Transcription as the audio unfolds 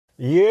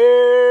Yeah!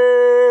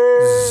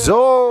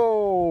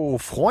 So,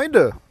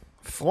 Freunde,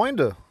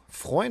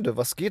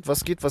 was geht?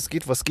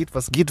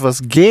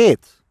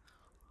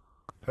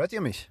 Hört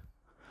ihr mich?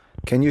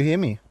 Can you hear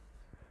me?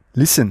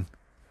 Listen,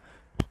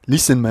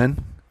 man,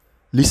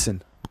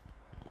 listen.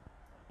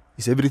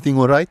 Is everything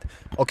alright?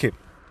 Okay,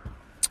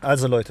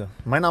 also Leute,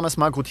 mein Name ist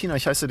Marc Rutina,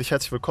 ich heiße dich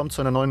herzlich willkommen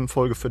zu einer neuen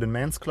Folge für den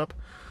MansClub.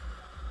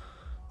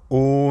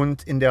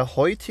 Und in der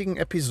heutigen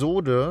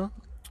Episode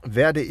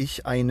werde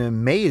ich eine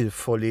Mail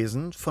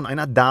vorlesen von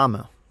einer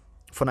Dame,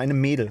 von einem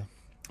Mädel,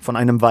 von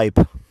einem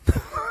Weib.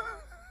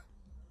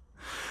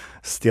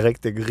 Das ist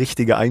direkt der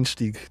richtige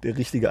Einstieg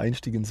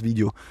ins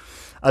Video.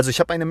 Also ich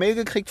habe eine Mail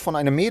gekriegt von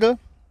einem Mädel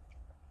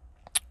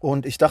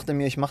und ich dachte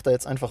mir, ich mache da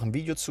jetzt einfach ein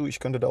Video zu. Ich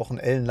könnte da auch einen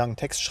ellenlangen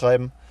Text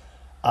schreiben,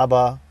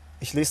 aber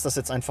ich lese das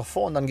jetzt einfach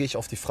vor und dann gehe ich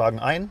auf die Fragen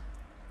ein.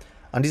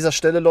 An dieser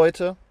Stelle,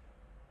 Leute,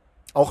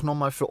 auch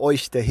nochmal für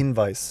euch der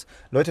Hinweis.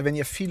 Leute, wenn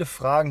ihr viele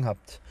Fragen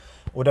habt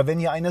oder wenn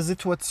ihr eine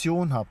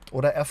Situation habt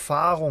oder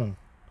Erfahrung,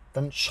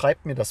 dann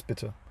schreibt mir das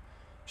bitte.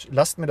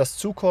 Lasst mir das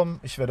zukommen,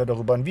 ich werde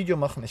darüber ein Video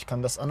machen, ich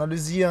kann das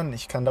analysieren,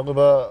 ich kann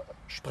darüber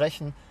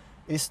sprechen.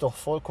 Ist doch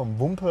vollkommen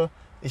Wumpe.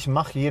 Ich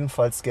mache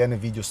jedenfalls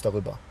gerne Videos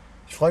darüber.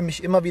 Ich freue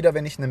mich immer wieder,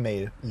 wenn ich eine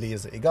Mail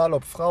lese. Egal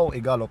ob Frau,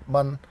 egal ob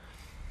Mann.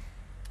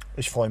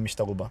 Ich freue mich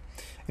darüber.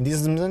 In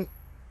diesem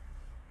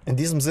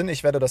Sinn,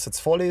 ich werde das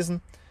jetzt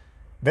vorlesen.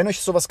 Wenn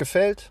euch sowas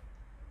gefällt,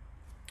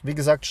 wie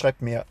gesagt,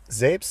 schreibt mir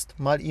selbst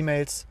mal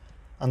E-Mails.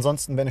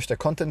 Ansonsten, wenn euch der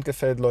Content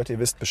gefällt, Leute, ihr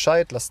wisst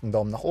Bescheid, lasst einen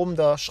Daumen nach oben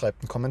da,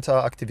 schreibt einen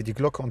Kommentar, aktiviert die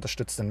Glocke,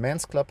 unterstützt den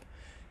MansClub.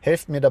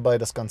 Helft mir dabei,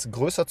 das Ganze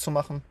größer zu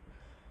machen.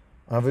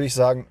 Und dann würde ich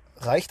sagen,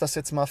 reicht das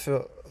jetzt mal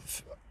für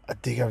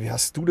Digga, wie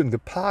hast du denn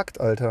geparkt,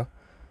 Alter?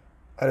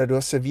 Alter, du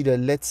hast ja wie der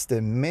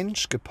letzte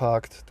Mensch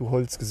geparkt, du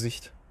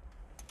Holzgesicht.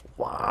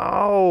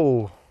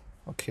 Wow.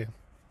 Okay.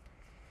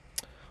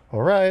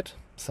 Alright.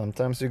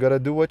 Sometimes you gotta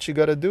do what you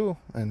gotta do.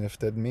 And if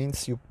that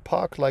means you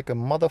park like a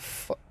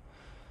motherfucker,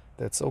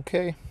 that's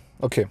okay.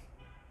 Okay.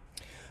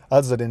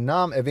 Also den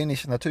Namen erwähne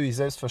ich natürlich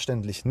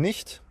selbstverständlich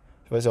nicht.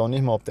 Ich weiß ja auch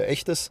nicht mal, ob der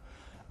echt ist.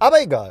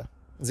 Aber egal.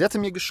 Sie hatte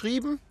mir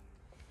geschrieben,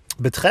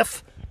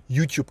 betreff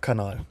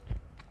YouTube-Kanal.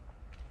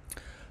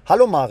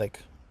 Hallo Marek.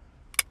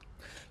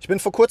 Ich bin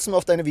vor kurzem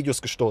auf deine Videos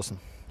gestoßen.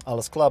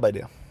 Alles klar bei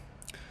dir.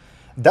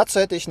 Dazu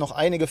hätte ich noch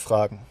einige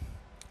Fragen.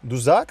 Du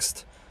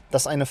sagst,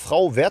 dass eine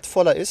Frau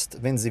wertvoller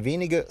ist, wenn sie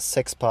wenige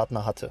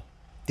Sexpartner hatte.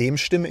 Dem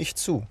stimme ich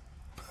zu.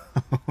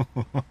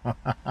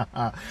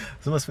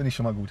 Sowas finde ich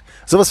schon mal gut.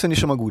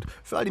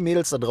 Für all die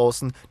Mädels da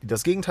draußen, die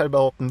das Gegenteil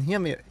behaupten,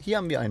 hier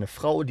haben wir eine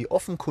Frau, die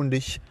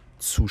offenkundig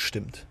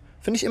zustimmt.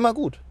 Finde ich immer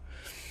gut.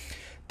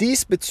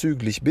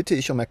 Diesbezüglich bitte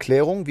ich um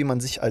Erklärung, wie man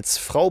sich als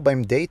Frau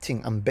beim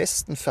Dating am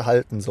besten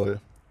verhalten soll.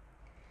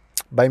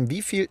 Beim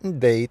wievielten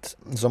Date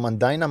soll man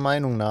deiner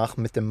Meinung nach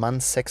mit dem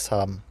Mann Sex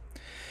haben?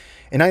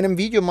 In einem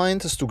Video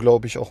meintest du,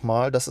 glaube ich, auch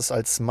mal, dass es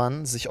als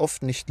Mann sich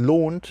oft nicht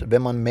lohnt,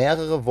 wenn man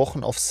mehrere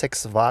Wochen auf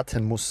Sex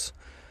warten muss.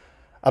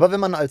 Aber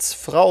wenn man als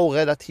Frau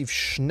relativ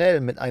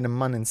schnell mit einem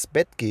Mann ins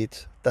Bett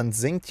geht, dann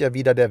sinkt ja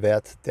wieder der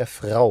Wert der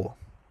Frau.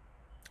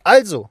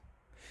 Also,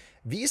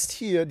 wie ist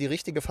hier die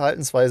richtige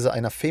Verhaltensweise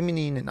einer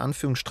femininen, in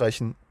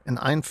Anführungsstrichen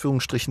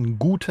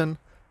guten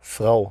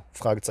Frau?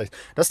 Fragezeichen.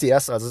 Das ist die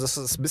erste, also das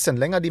ist ein bisschen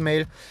länger, die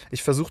Mail.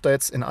 Ich versuche da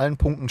jetzt in allen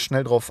Punkten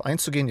schnell drauf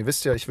einzugehen. Ihr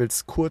wisst ja, ich will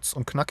es kurz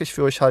und knackig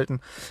für euch halten.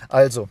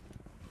 Also,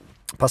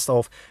 passt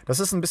auf,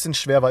 das ist ein bisschen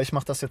schwer, weil ich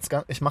mache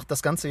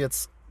das Ganze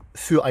jetzt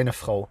für eine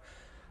Frau.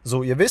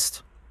 So, ihr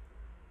wisst,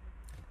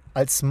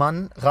 als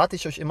Mann rate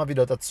ich euch immer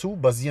wieder dazu,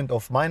 basierend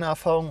auf meiner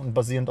Erfahrung und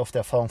basierend auf der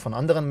Erfahrung von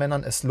anderen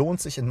Männern, es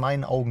lohnt sich in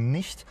meinen Augen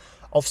nicht,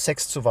 auf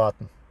Sex zu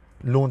warten.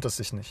 Lohnt es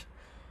sich nicht.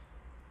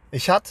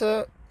 Ich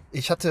hatte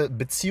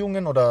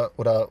Beziehungen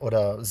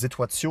oder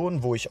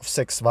Situationen, wo ich auf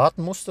Sex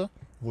warten musste,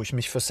 wo ich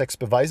mich für Sex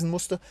beweisen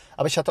musste,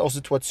 aber ich hatte auch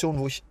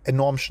Situationen, wo ich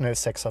enorm schnell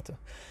Sex hatte.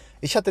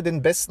 Ich hatte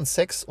den besten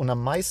Sex und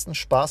am meisten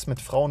Spaß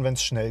mit Frauen, wenn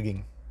es schnell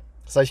ging.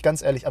 Das sage ich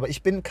ganz ehrlich, aber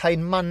ich bin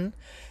kein Mann,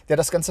 der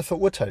das Ganze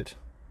verurteilt.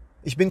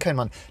 Ich bin kein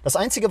Mann. Das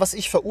Einzige, was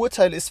ich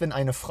verurteile, ist, wenn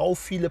eine Frau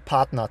viele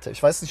Partner hatte.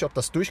 Ich weiß nicht, ob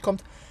das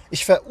durchkommt.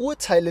 Ich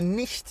verurteile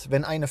nicht,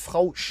 wenn eine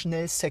Frau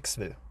schnell Sex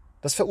will.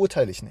 Das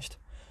verurteile ich nicht.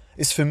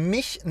 Ist für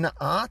mich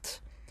eine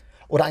Art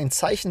oder ein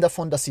Zeichen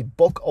davon, dass sie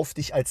Bock auf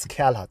dich als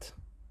Kerl hat.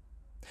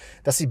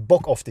 Dass sie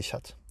Bock auf dich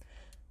hat.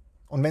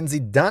 Und wenn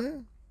sie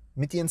dann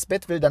mit dir ins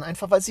Bett will, dann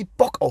einfach, weil sie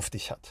Bock auf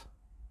dich hat.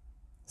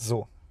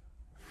 So.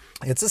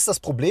 Jetzt ist das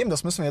Problem,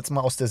 das müssen wir jetzt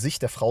mal aus der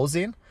Sicht der Frau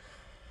sehen.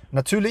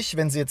 Natürlich,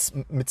 wenn sie jetzt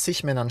mit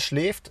zig Männern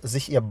schläft,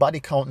 sich ihr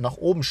Bodycount nach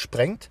oben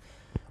sprengt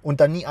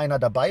und dann nie einer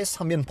dabei ist,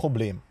 haben wir ein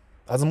Problem.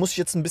 Also muss ich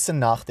jetzt ein bisschen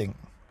nachdenken,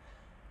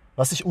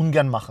 was ich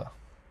ungern mache.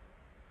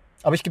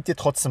 Aber ich gebe dir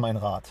trotzdem einen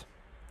Rat.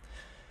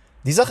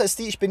 Die Sache ist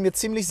die, ich bin mir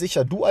ziemlich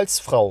sicher, du als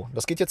Frau,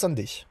 das geht jetzt an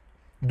dich,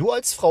 du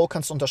als Frau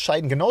kannst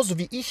unterscheiden, genauso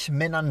wie ich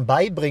Männern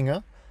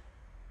beibringe,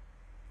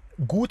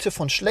 gute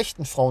von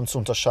schlechten Frauen zu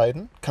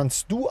unterscheiden,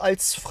 kannst du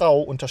als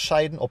Frau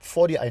unterscheiden, ob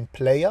vor dir ein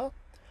Player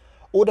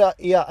oder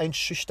eher ein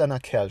schüchterner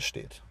Kerl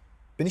steht.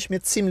 Bin ich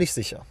mir ziemlich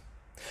sicher.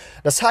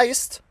 Das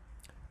heißt,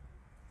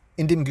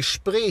 in dem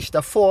Gespräch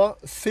davor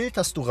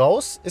filterst du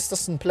raus, ist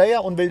das ein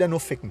Player und will der nur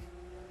ficken.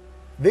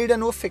 Will der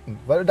nur ficken,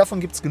 weil davon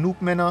gibt es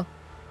genug Männer,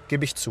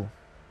 gebe ich zu.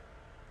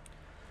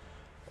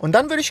 Und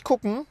dann würde ich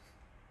gucken,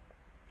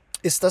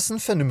 ist das ein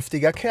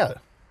vernünftiger Kerl?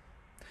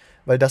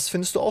 Weil das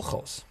findest du auch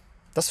raus.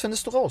 Das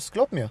findest du raus,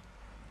 glaub mir.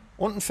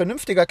 Und ein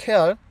vernünftiger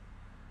Kerl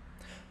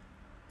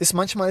ist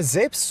manchmal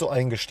selbst so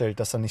eingestellt,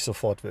 dass er nicht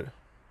sofort will.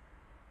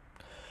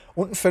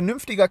 Und ein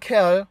vernünftiger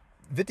Kerl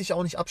wird dich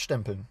auch nicht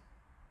abstempeln.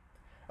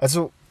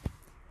 Also,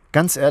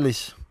 ganz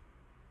ehrlich,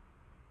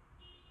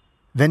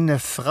 wenn eine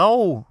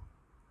Frau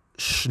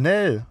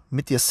schnell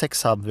mit dir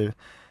Sex haben will,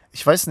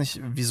 ich weiß nicht,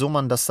 wieso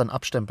man das dann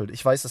abstempelt.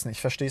 Ich weiß es nicht,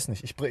 ich verstehe es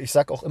nicht. Ich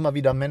sag auch immer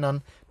wieder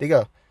Männern,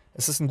 Digga,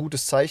 es ist ein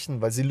gutes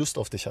Zeichen, weil sie Lust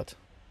auf dich hat.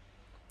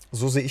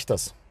 So sehe ich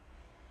das.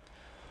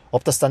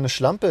 Ob das dann eine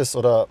Schlampe ist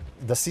oder,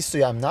 das siehst du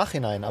ja im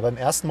Nachhinein, aber im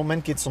ersten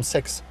Moment geht es um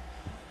Sex.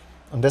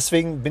 Und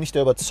deswegen bin ich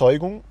der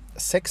Überzeugung,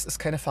 Sex ist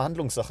keine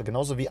Verhandlungssache,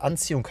 genauso wie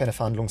Anziehung keine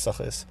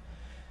Verhandlungssache ist.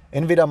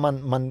 Entweder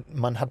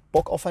man hat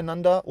Bock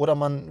aufeinander oder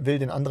man will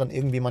den anderen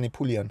irgendwie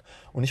manipulieren.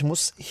 Und ich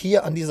muss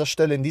hier an dieser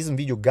Stelle in diesem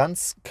Video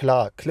ganz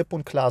klar, klipp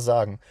und klar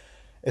sagen,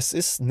 es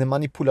ist eine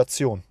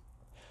Manipulation.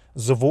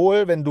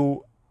 Sowohl wenn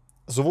du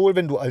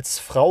als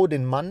Frau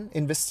den Mann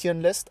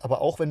investieren lässt, aber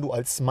auch wenn du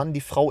als Mann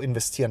die Frau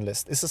investieren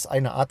lässt, ist es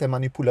eine Art der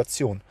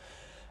Manipulation.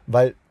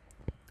 Weil,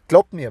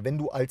 glaub mir, wenn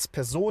du als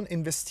Person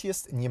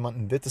investierst in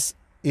jemanden, wird es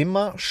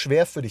immer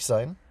schwer für dich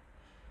sein,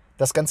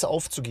 das Ganze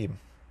aufzugeben.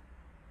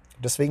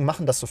 Deswegen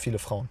machen das so viele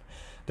Frauen.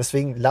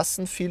 Deswegen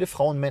lassen viele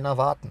Frauen Männer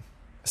warten.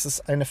 Es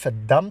ist eine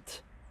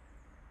verdammt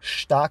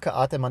starke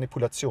Art der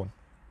Manipulation.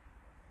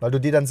 Weil du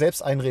dir dann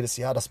selbst einredest,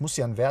 ja, das muss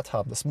ja einen Wert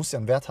haben, das muss ja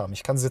einen Wert haben.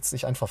 Ich kann es jetzt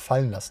nicht einfach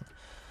fallen lassen.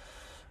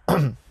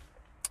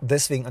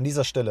 Deswegen an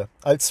dieser Stelle,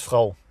 als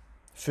Frau,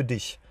 für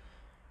dich,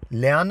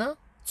 lerne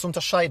zu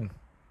unterscheiden.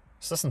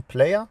 Ist das ein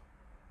Player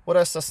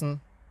oder ist das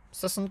ein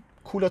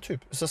cooler Typ?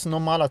 Ist das ein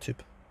normaler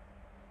Typ?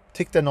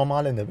 Tickt der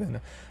normal in der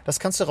Birne? Das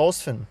kannst du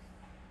rausfinden.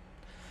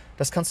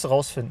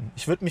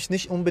 Ich würde mich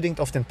nicht unbedingt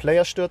auf den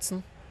Player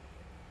stürzen,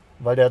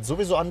 weil der hat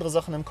sowieso andere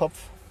Sachen im Kopf.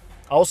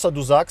 Außer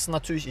du sagst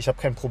natürlich, ich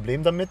habe kein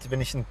Problem damit, wenn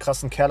ich einen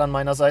krassen Kerl an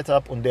meiner Seite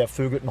habe und der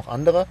vögelt noch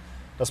andere.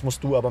 Das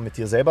musst du aber mit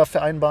dir selber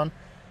vereinbaren.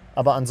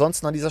 Aber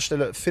ansonsten an dieser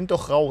Stelle, find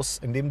doch raus,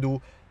 indem du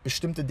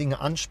bestimmte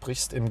Dinge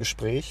ansprichst im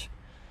Gespräch,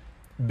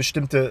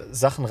 bestimmte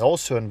Sachen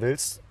raushören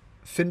willst,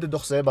 finde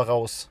doch selber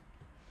raus,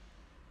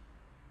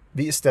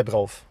 wie ist der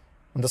drauf.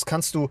 Und das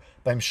kannst du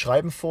beim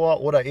Schreiben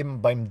vor oder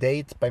eben beim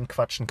Date, beim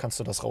Quatschen kannst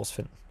du das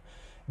rausfinden.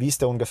 Wie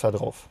ist der ungefähr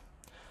drauf?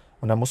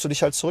 Und dann musst du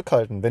dich halt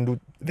zurückhalten.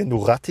 Wenn du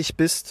rattig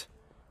bist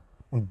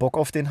und Bock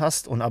auf den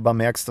hast und aber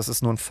merkst, das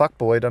ist nur ein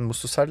Fuckboy, dann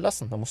musst du es halt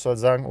lassen. Dann musst du halt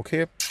sagen,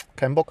 okay,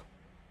 kein Bock.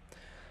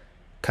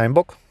 Kein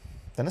Bock.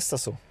 Dann ist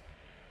das so.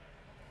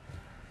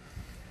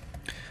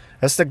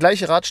 Das ist der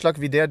gleiche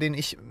Ratschlag wie der, den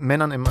ich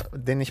Männern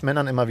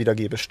immer wieder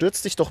gebe.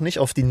 Stürz dich doch nicht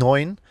auf die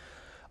 9,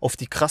 auf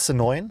die krasse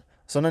 9,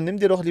 sondern nimm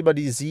dir doch lieber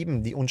die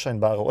 7, die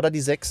unscheinbare, oder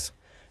die 6.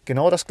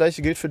 Genau das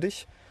gleiche gilt für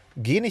dich.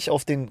 Geh nicht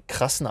auf den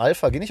krassen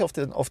Alpha, geh nicht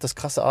auf das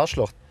krasse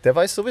Arschloch. Der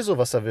weiß sowieso,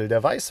 was er will.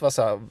 Der weiß, was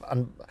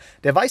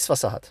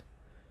er hat.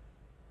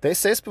 Der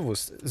ist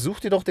selbstbewusst.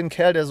 Such dir doch den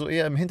Kerl, der so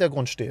eher im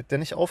Hintergrund steht, der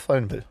nicht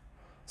auffallen will.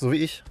 So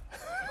wie ich.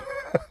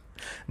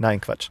 Nein,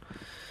 Quatsch.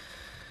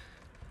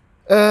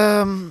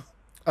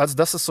 Also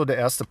das ist so der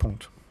erste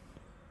Punkt.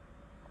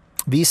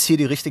 Wie ist hier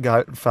die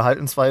richtige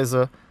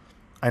Verhaltensweise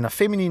einer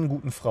femininen,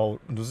 guten Frau?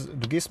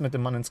 Du gehst mit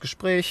dem Mann ins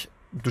Gespräch,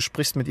 du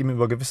sprichst mit ihm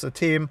über gewisse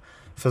Themen,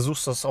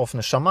 versuchst das auf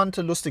eine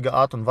charmante, lustige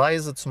Art und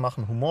Weise zu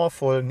machen,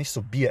 humorvoll, nicht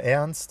so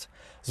bierernst.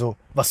 So,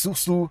 was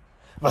suchst du?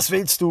 Was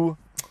willst du?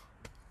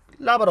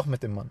 Laber doch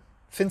mit dem Mann.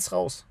 Find's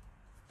raus.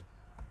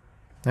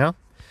 Ja?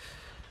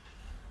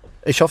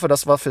 Ich hoffe,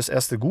 das war fürs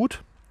Erste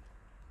gut.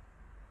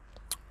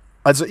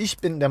 Also ich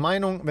bin der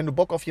Meinung, wenn du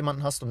Bock auf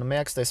jemanden hast und du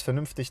merkst, der ist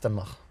vernünftig, dann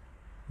mach.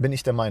 Bin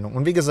ich der Meinung.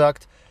 Und wie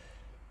gesagt,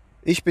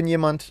 ich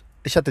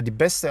hatte die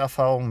beste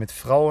Erfahrung mit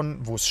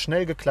Frauen, wo es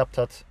schnell geklappt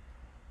hat,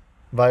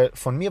 weil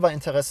von mir war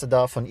Interesse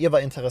da, von ihr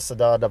war Interesse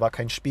da, da war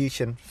kein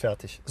Spielchen,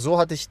 fertig. So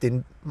hatte ich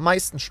den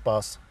meisten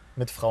Spaß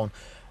mit Frauen.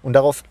 Und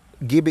darauf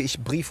gebe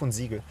ich Brief und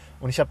Siegel.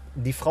 Und ich habe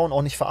die Frauen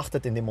auch nicht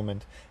verachtet in dem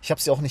Moment. Ich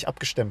habe sie auch nicht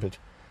abgestempelt.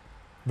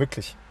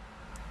 Wirklich.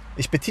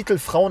 Ich betitel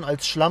Frauen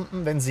als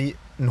Schlampen, wenn sie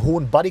einen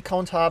hohen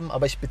Bodycount haben,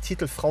 aber ich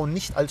betitel Frauen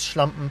nicht als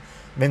Schlampen,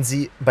 wenn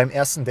sie beim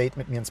ersten Date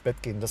mit mir ins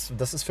Bett gehen. Das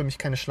ist für mich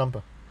keine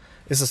Schlampe.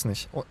 Ist es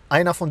nicht. Und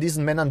einer von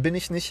diesen Männern bin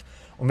ich nicht.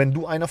 Und wenn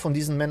du einer von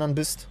diesen Männern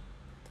bist,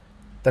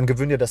 dann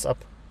gewöhn dir das ab.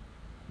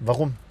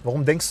 Warum?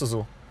 Warum denkst du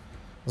so?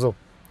 So.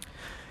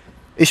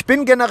 Ich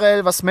bin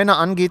generell, was Männer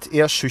angeht,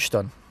 eher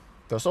schüchtern.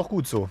 Das ist auch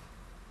gut so.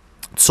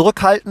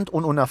 Zurückhaltend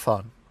und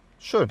unerfahren.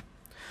 Schön.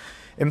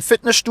 Im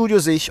Fitnessstudio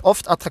sehe ich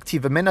oft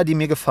attraktive Männer, die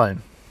mir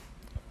gefallen.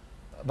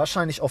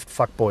 Wahrscheinlich oft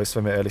Fuckboys,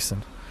 wenn wir ehrlich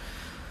sind.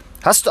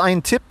 Hast du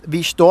einen Tipp,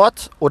 wie ich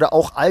dort oder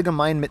auch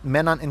allgemein mit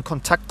Männern in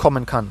Kontakt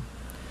kommen kann?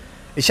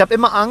 Ich habe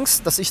immer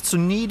Angst, dass ich zu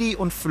needy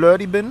und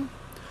flirty bin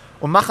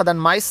und mache dann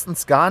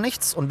meistens gar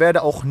nichts und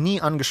werde auch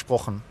nie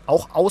angesprochen.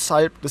 Auch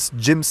außerhalb des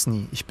Gyms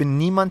nie. Ich bin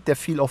niemand, der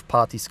viel auf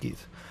Partys geht.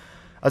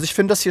 Also ich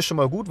finde das hier schon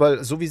mal gut,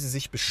 weil so wie sie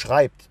sich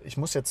beschreibt, ich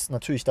muss jetzt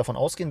natürlich davon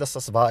ausgehen, dass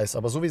das wahr ist,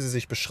 aber so wie sie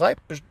sich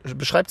beschreibt,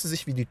 beschreibt sie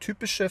sich wie die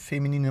typische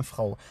feminine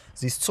Frau.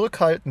 Sie ist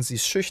zurückhaltend, sie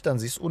ist schüchtern,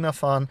 sie ist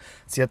unerfahren,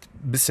 sie hat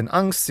ein bisschen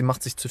Angst, sie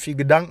macht sich zu viel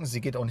Gedanken, sie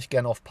geht auch nicht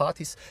gerne auf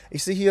Partys.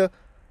 Ich sehe hier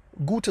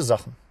gute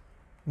Sachen.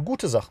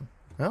 Gute Sachen.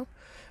 Ja?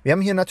 Wir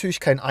haben hier natürlich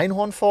kein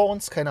Einhorn vor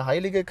uns, keine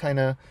Heilige,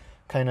 keine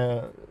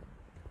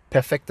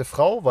perfekte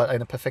Frau, weil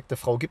eine perfekte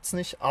Frau gibt es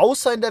nicht,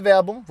 außer in der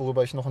Werbung,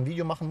 worüber ich noch ein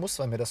Video machen muss,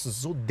 weil mir das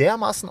so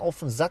dermaßen auf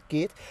den Sack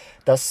geht,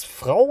 dass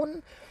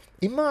Frauen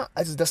immer,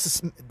 also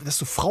dass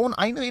du Frauen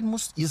einreden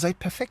musst, ihr seid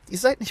perfekt, ihr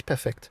seid nicht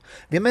perfekt.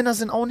 Wir Männer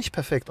sind auch nicht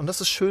perfekt und das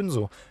ist schön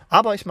so.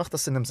 Aber ich mache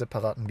das in einem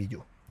separaten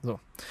Video. So,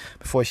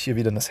 bevor ich hier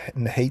wieder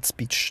eine Hate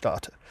Speech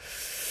starte.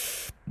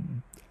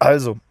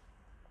 Also,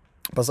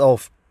 pass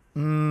auf.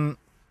 Du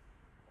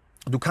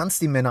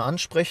kannst die Männer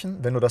ansprechen,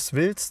 wenn du das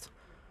willst.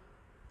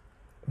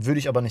 Würde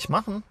ich aber nicht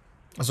machen,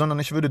 sondern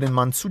ich würde den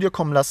Mann zu dir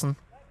kommen lassen.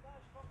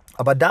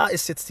 Aber da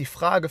ist jetzt die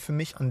Frage für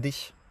mich an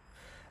dich.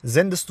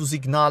 Sendest du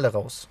Signale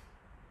raus?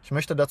 Ich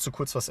möchte dazu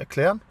kurz was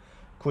erklären,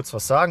 kurz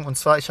was sagen. Und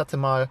zwar, ich hatte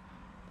mal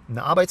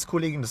eine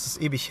Arbeitskollegin, das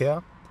ist ewig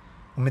her,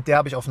 und mit der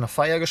habe ich auf einer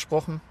Feier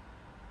gesprochen.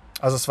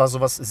 Also es war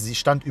sowas, sie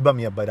stand über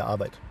mir bei der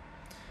Arbeit.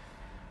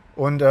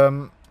 Und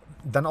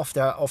dann auf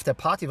der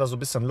Party war so ein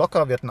bisschen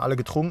locker, wir hatten alle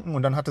getrunken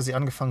und dann hatte sie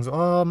angefangen so,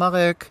 oh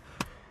Marek,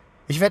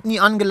 ich werde nie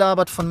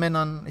angelabert von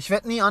Männern. Ich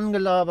werde nie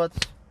angelabert.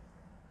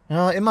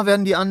 Ja, immer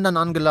werden die anderen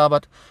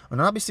angelabert. Und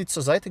dann habe ich sie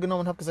zur Seite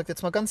genommen und habe gesagt,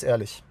 jetzt mal ganz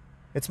ehrlich,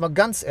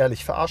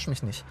 verarsch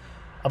mich nicht.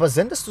 Aber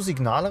sendest du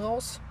Signale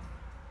raus?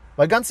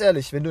 Weil ganz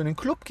ehrlich, wenn du in den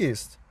Club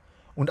gehst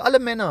und alle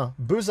Männer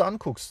böse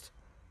anguckst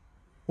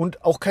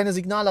und auch keine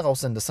Signale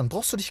raussendest, dann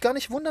brauchst du dich gar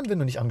nicht wundern, wenn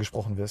du nicht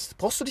angesprochen wirst.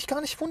 Brauchst du dich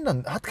gar nicht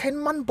wundern. Hat kein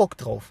Mann Bock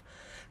drauf.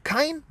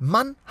 Kein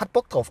Mann hat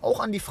Bock drauf. Auch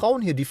an die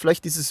Frauen hier, die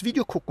vielleicht dieses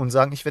Video gucken und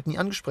sagen, ich werde nie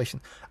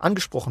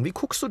angesprochen. Wie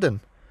guckst du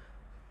denn?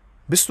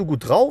 Bist du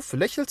gut drauf?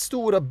 Lächelst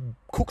du oder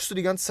guckst du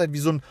die ganze Zeit wie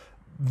so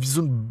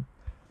ein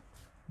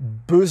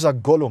böser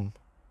Gollum?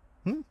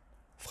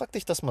 Frag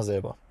dich das mal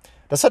selber.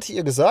 Das hatte ich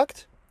ihr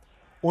gesagt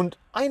und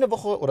eine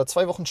Woche oder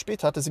 2 Wochen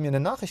später hatte sie mir eine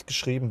Nachricht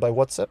geschrieben bei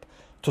WhatsApp,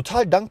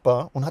 total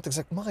dankbar und hatte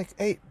gesagt, Marek,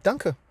 ey,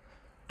 danke.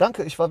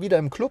 Danke, ich war wieder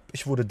im Club,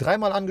 ich wurde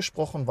 3-mal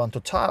angesprochen, war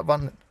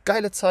eine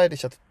geile Zeit,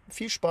 ich hatte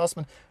viel Spaß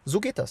mit. So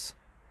geht das.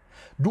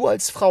 Du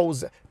als Frau,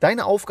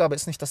 deine Aufgabe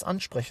ist nicht das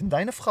Ansprechen,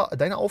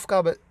 deine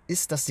Aufgabe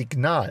ist das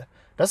Signal.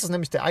 Das ist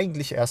nämlich der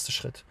eigentliche erste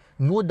Schritt.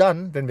 Nur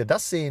dann, wenn wir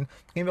das sehen,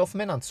 gehen wir auf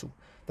Männern zu.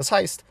 Das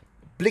heißt,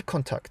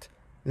 Blickkontakt,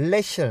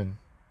 Lächeln,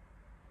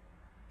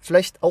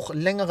 vielleicht auch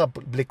längerer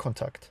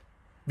Blickkontakt,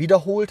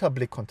 wiederholter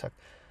Blickkontakt.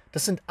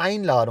 Das sind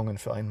Einladungen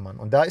für einen Mann.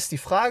 Und da ist die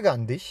Frage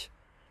an dich,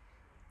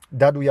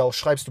 da du ja auch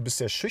schreibst, du bist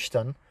sehr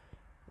schüchtern,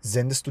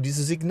 sendest du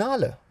diese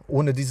Signale.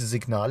 Ohne diese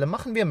Signale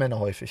machen wir Männer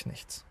häufig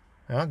nichts.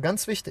 Ja,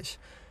 ganz wichtig.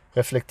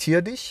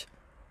 Reflektier dich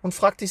und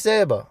frag dich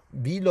selber,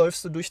 wie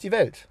läufst du durch die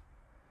Welt?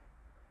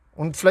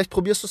 Und vielleicht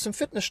probierst du es im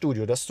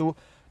Fitnessstudio, dass du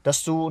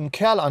einen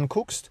Kerl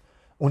anguckst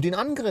und ihn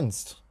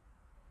angrinst.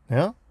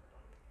 Ja?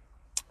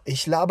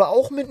 Ich laber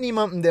auch mit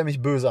niemandem, der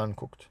mich böse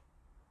anguckt.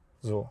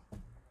 So.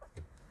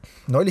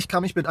 Neulich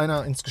kam ich mit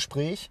einer ins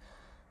Gespräch,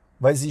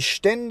 weil sie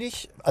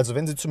ständig, also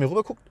wenn sie zu mir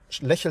rüber guckt,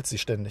 lächelt sie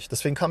ständig.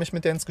 Deswegen kam ich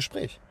mit der ins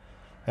Gespräch.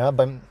 Ja,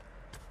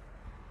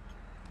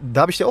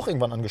 da habe ich dir auch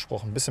irgendwann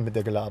angesprochen, ein bisschen mit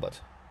der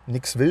gelabert.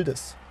 Nichts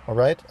Wildes,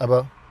 alright?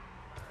 Aber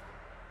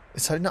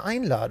ist halt eine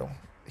Einladung.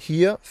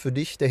 Hier für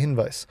dich der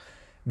Hinweis.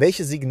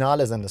 Welche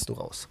Signale sendest du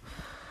raus?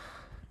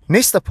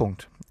 Nächster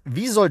Punkt.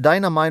 Wie soll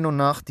deiner Meinung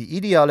nach die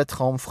ideale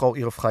Traumfrau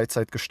ihre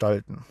Freizeit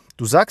gestalten?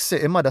 Du sagst ja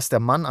immer, dass der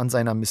Mann an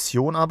seiner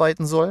Mission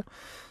arbeiten soll.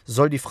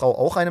 Soll die Frau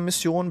auch eine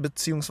Mission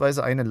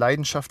bzw. eine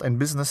Leidenschaft, ein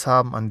Business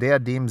haben, an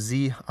dem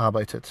sie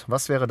arbeitet?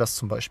 Was wäre das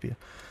zum Beispiel?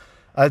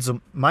 Also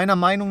meiner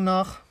Meinung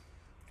nach,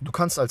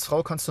 als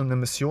Frau kannst du eine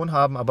Mission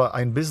haben, aber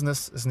ein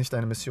Business ist nicht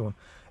eine Mission.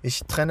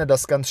 Ich trenne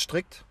das ganz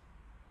strikt,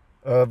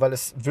 weil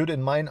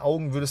in meinen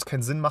Augen würde es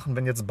keinen Sinn machen,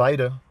 wenn jetzt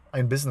beide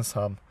ein Business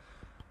haben.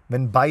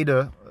 Wenn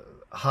beide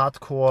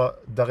hardcore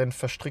darin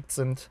verstrickt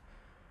sind,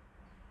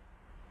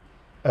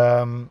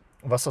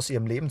 was aus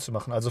ihrem Leben zu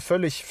machen. Also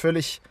völlig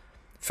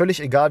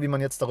egal, wie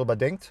man jetzt darüber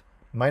denkt.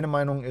 Meine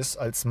Meinung ist,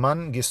 als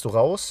Mann gehst du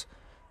raus,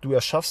 du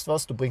erschaffst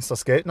was, du bringst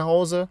das Geld nach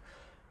Hause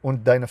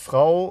und deine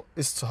Frau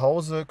ist zu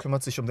Hause,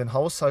 kümmert sich um den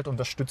Haushalt,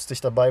 unterstützt dich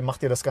dabei,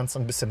 macht dir das Ganze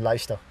ein bisschen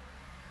leichter.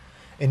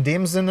 In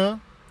dem Sinne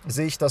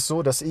sehe ich das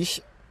so, dass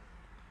ich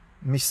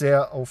mich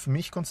sehr auf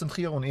mich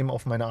konzentriere und eben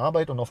auf meine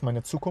Arbeit und auf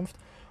meine Zukunft.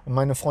 Und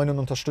meine Freundin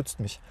unterstützt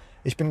mich.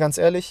 Ich bin ganz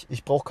ehrlich,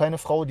 ich brauche keine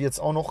Frau, die jetzt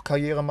auch noch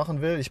Karriere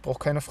machen will. Ich brauche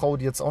keine Frau,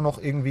 die jetzt auch noch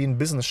irgendwie ein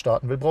Business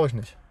starten will. Brauche ich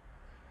nicht.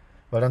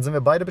 Weil dann sind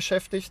wir beide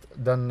beschäftigt,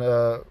 dann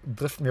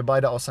driften wir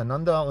beide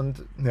auseinander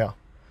und ja,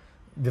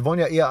 wir wollen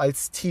ja eher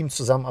als Team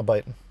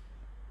zusammenarbeiten.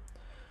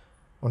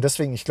 Und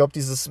deswegen, ich glaube,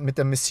 dieses mit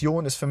der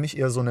Mission ist für mich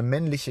eher so eine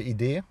männliche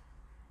Idee.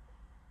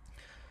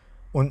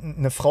 Und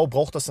eine Frau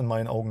braucht das in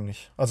meinen Augen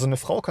nicht. Also eine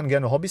Frau kann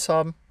gerne Hobbys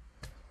haben,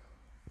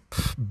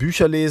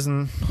 Bücher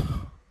lesen,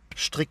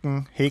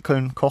 stricken,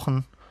 häkeln,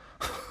 kochen.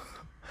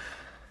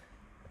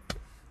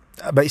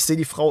 Aber ich sehe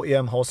die Frau eher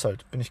im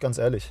Haushalt, bin ich ganz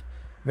ehrlich.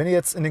 Wenn ihr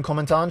jetzt in den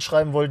Kommentaren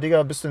schreiben wollt,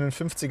 Digga, bist du in den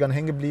 50ern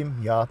hängen geblieben?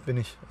 Ja, bin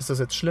ich. Ist das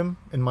jetzt schlimm?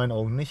 In meinen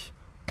Augen nicht.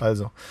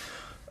 Also,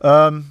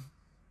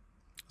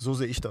 so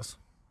sehe ich das.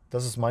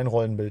 Das ist mein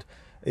Rollenbild.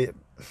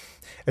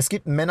 Es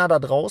gibt Männer da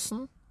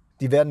draußen,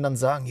 die werden dann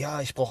sagen,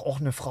 ja, ich brauche auch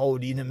eine Frau,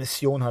 die eine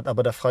Mission hat.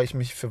 Aber da frage ich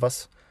mich, für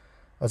was?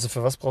 Also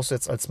für was brauchst du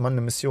jetzt als Mann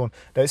eine Mission?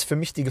 Da ist für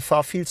mich die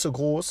Gefahr viel zu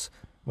groß,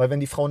 weil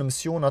wenn die Frau eine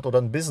Mission hat oder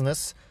ein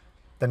Business,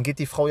 dann geht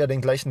die Frau ja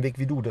den gleichen Weg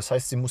wie du. Das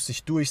heißt, sie muss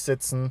sich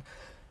durchsetzen,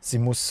 sie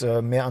muss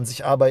mehr an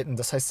sich arbeiten.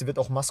 Das heißt, sie wird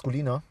auch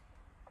maskuliner.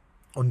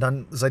 Und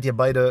dann seid ihr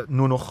beide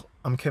nur noch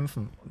am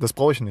Kämpfen. Das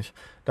brauche ich nicht.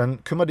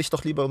 Dann kümmere dich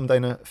doch lieber um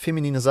deine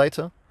feminine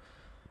Seite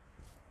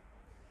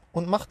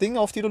und mach Dinge,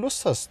 auf die du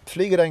Lust hast.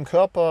 Pflege deinen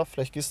Körper,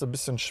 vielleicht gehst du ein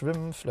bisschen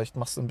schwimmen, vielleicht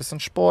machst du ein bisschen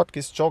Sport,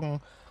 gehst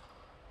joggen.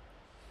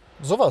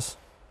 Sowas.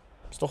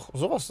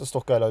 Sowas ist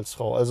doch geil als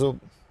Frau. Also,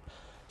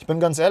 ich bin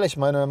ganz ehrlich,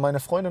 meine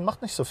Freundin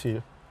macht nicht so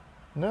viel.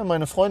 Ne?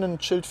 Meine Freundin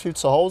chillt viel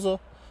zu Hause,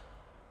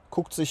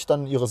 guckt sich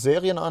dann ihre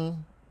Serien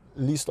an,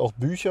 liest auch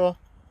Bücher,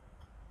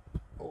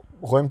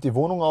 räumt die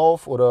Wohnung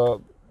auf oder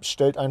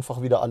stellt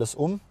einfach wieder alles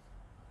um.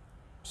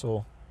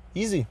 So,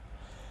 easy.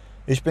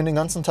 Ich bin den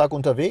ganzen Tag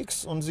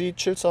unterwegs und sie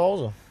chillt zu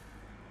Hause.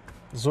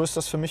 So ist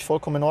das für mich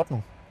vollkommen in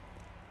Ordnung.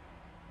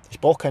 Ich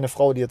brauche keine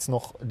Frau,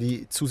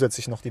 die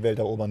zusätzlich noch die Welt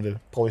erobern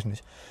will. Brauche ich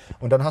nicht.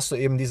 Und dann hast du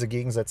eben diese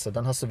Gegensätze.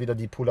 Dann hast du wieder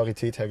die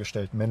Polarität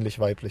hergestellt. Männlich,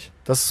 weiblich.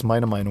 Das ist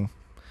meine Meinung.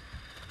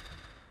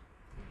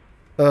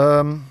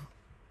 Wäre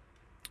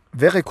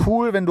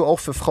cool, wenn du auch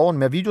für Frauen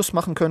mehr Videos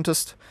machen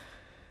könntest.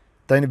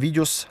 Deine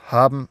Videos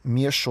haben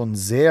mir schon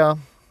sehr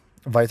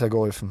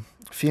weitergeholfen.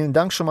 Vielen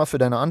Dank schon mal für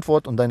deine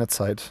Antwort und deine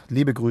Zeit.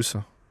 Liebe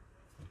Grüße.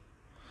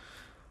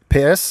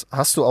 PS,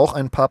 hast du auch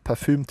ein paar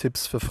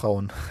Parfümtipps für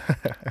Frauen?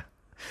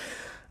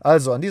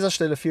 Also, an dieser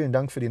Stelle vielen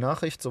Dank für die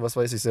Nachricht. Sowas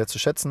weiß ich sehr zu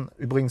schätzen.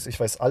 Übrigens, ich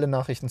weiß alle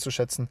Nachrichten zu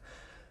schätzen.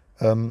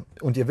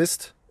 Und ihr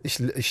wisst, ich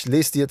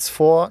lese die jetzt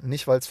vor,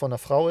 nicht weil es von einer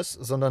Frau ist,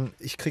 sondern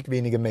ich kriege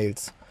wenige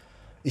Mails.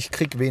 Ich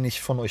kriege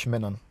wenig von euch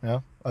Männern.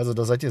 Ja? Also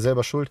da seid ihr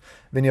selber schuld.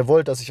 Wenn ihr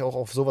wollt, dass ich auch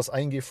auf sowas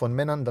eingehe von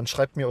Männern, dann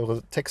schreibt mir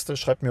eure Texte,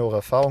 schreibt mir eure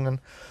Erfahrungen.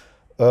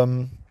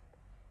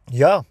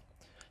 Ja,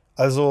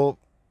 also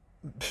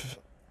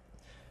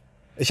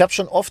ich habe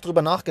schon oft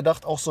drüber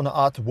nachgedacht, auch so eine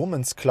Art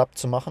Women's Club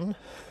zu machen.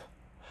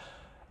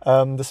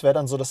 Das wäre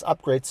dann so das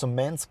Upgrade zum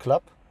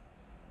MansClub.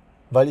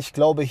 Weil ich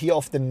glaube, hier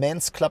auf dem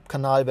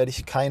MansClub-Kanal werde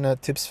ich keine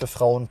Tipps für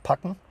Frauen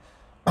packen.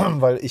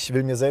 Weil ich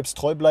will mir selbst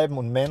treu bleiben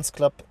und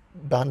MansClub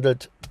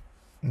behandelt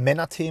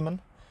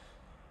Männerthemen.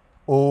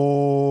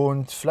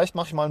 Und vielleicht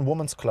mache ich mal einen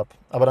Women's Club.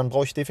 Aber dann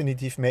brauche ich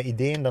definitiv mehr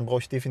Ideen, dann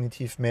brauche ich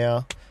definitiv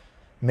mehr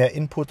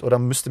Input oder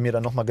müsste mir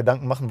dann nochmal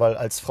Gedanken machen, weil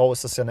als Frau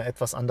ist das ja eine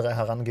etwas andere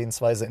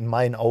Herangehensweise in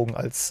meinen Augen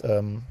als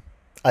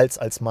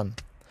Mann.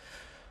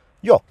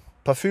 Ja,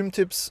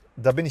 Parfümtipps,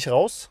 da bin ich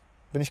raus,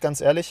 bin ich ganz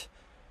ehrlich.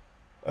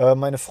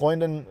 Meine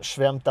Freundin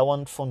schwärmt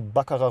dauernd von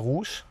Baccarat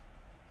Rouge.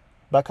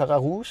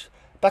 Baccarat Rouge,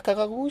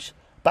 Baccarat Rouge,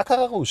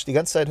 Baccarat Rouge. Die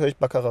ganze Zeit höre ich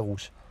Baccarat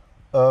Rouge.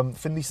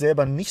 Finde ich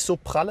selber nicht so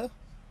pralle.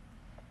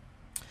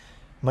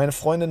 Meine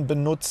Freundin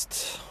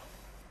benutzt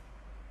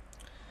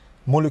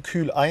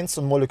Molekül 1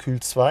 und Molekül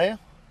 2.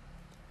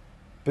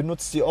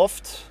 Benutzt die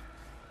oft.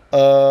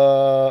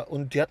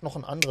 Und die hat noch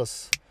ein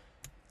anderes.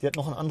 Die hat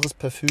noch ein anderes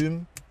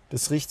Parfüm.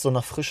 Das riecht so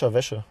nach frischer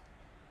Wäsche.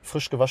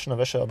 Frisch gewaschener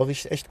Wäsche. Aber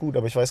riecht echt gut.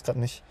 Aber ich weiß gerade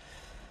nicht.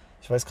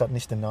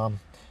 Den Namen.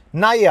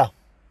 Naja,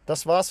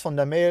 das war's von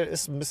der Mail.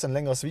 Ist ein bisschen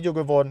längeres Video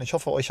geworden. Ich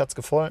hoffe, euch hat's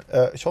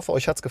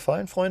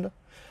gefallen, Freunde.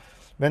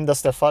 Wenn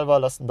das der Fall war,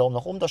 lasst einen Daumen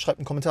nach oben da, schreibt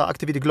einen Kommentar,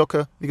 aktiviert die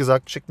Glocke. Wie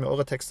gesagt, schickt mir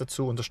eure Texte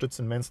zu, unterstützt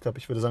den MansClub.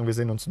 Ich würde sagen, wir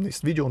sehen uns im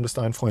nächsten Video und bis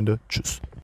dahin, Freunde. Tschüss.